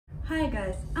Hi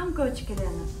guys, I'm Coach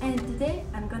Kelena and today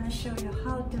I'm gonna show you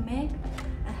how to make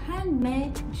a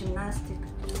handmade gymnastic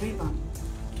ribbon.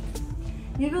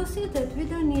 You will see that we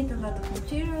don't need a lot of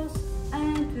materials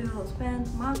and we will spend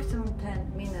maximum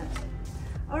 10 minutes.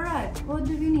 Alright, what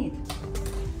do we need?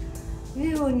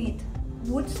 We will need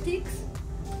wood sticks,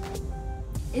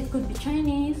 it could be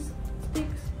Chinese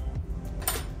sticks,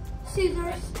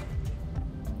 scissors,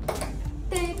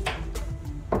 tape,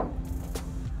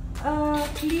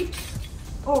 clips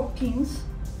or pins,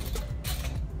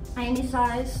 any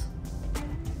size,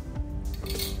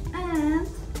 and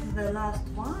the last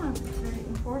one, it's very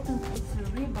important, it's a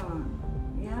ribbon.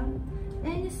 Yeah,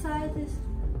 any sizes,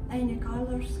 any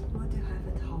colors, what you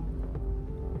have at home.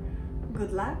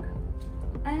 Good luck,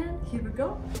 and here we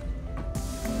go.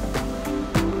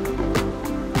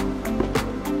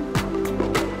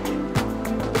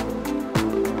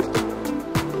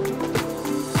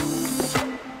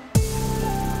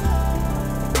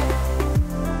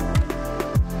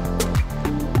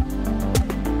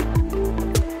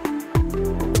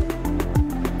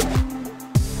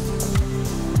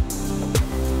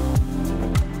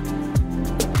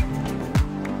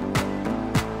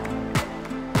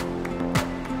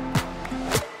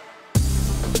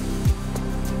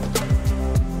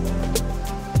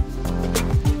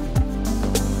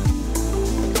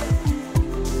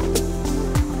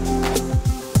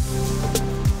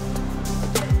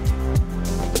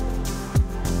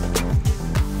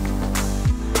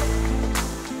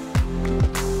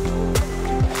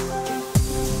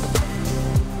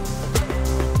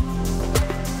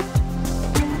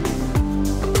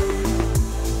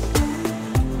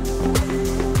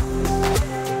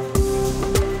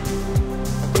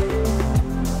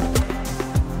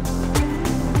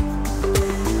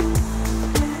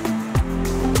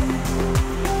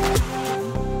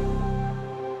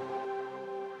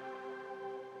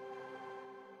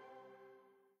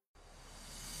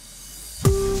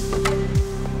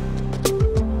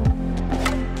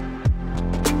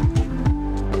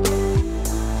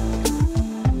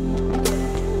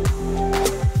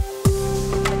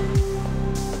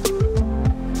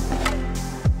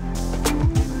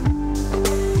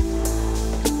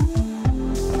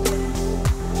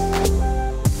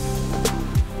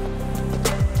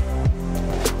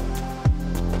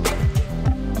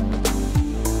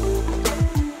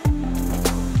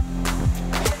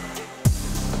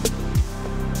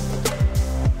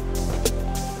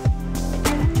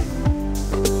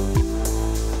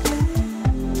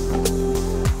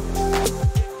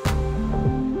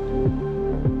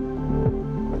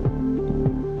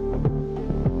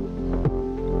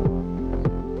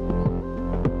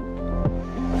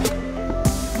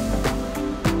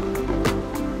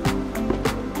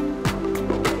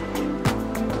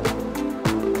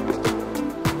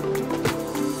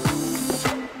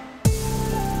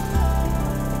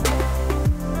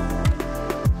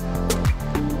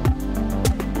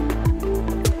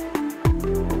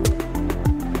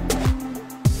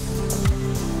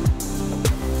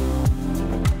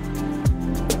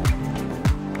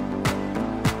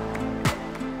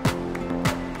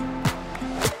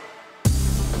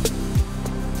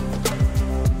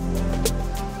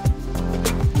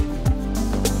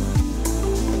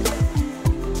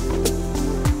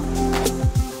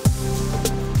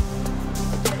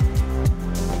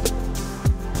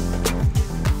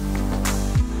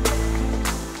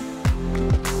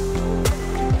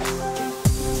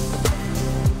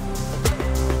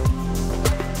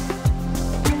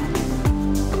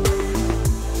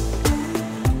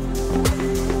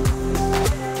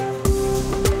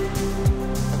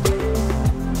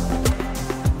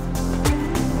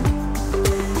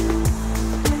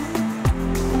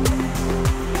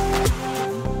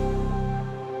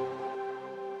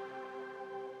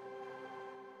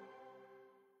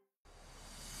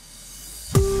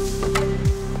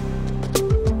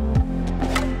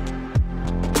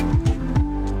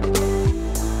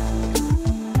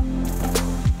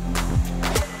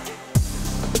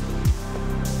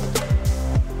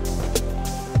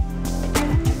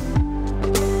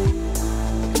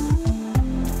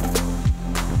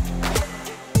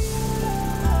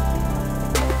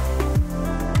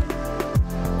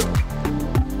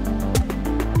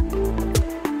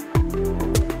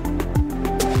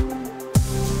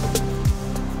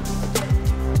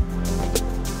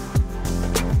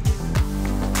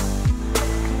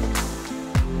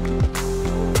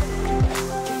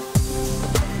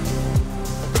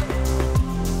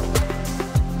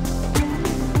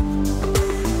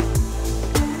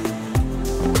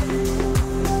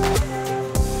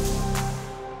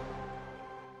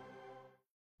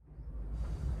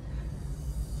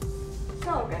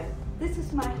 This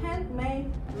is my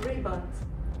handmade ribbon.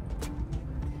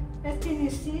 As can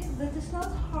you see that it's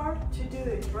not hard to do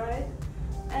it, right?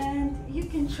 And you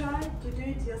can try to do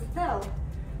it yourself.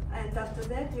 And after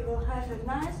that you will have a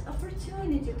nice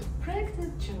opportunity to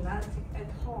practice gymnastics at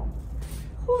home.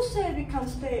 Who said we can't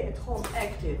stay at home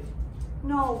active?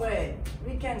 No way,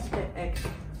 we can stay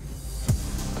active.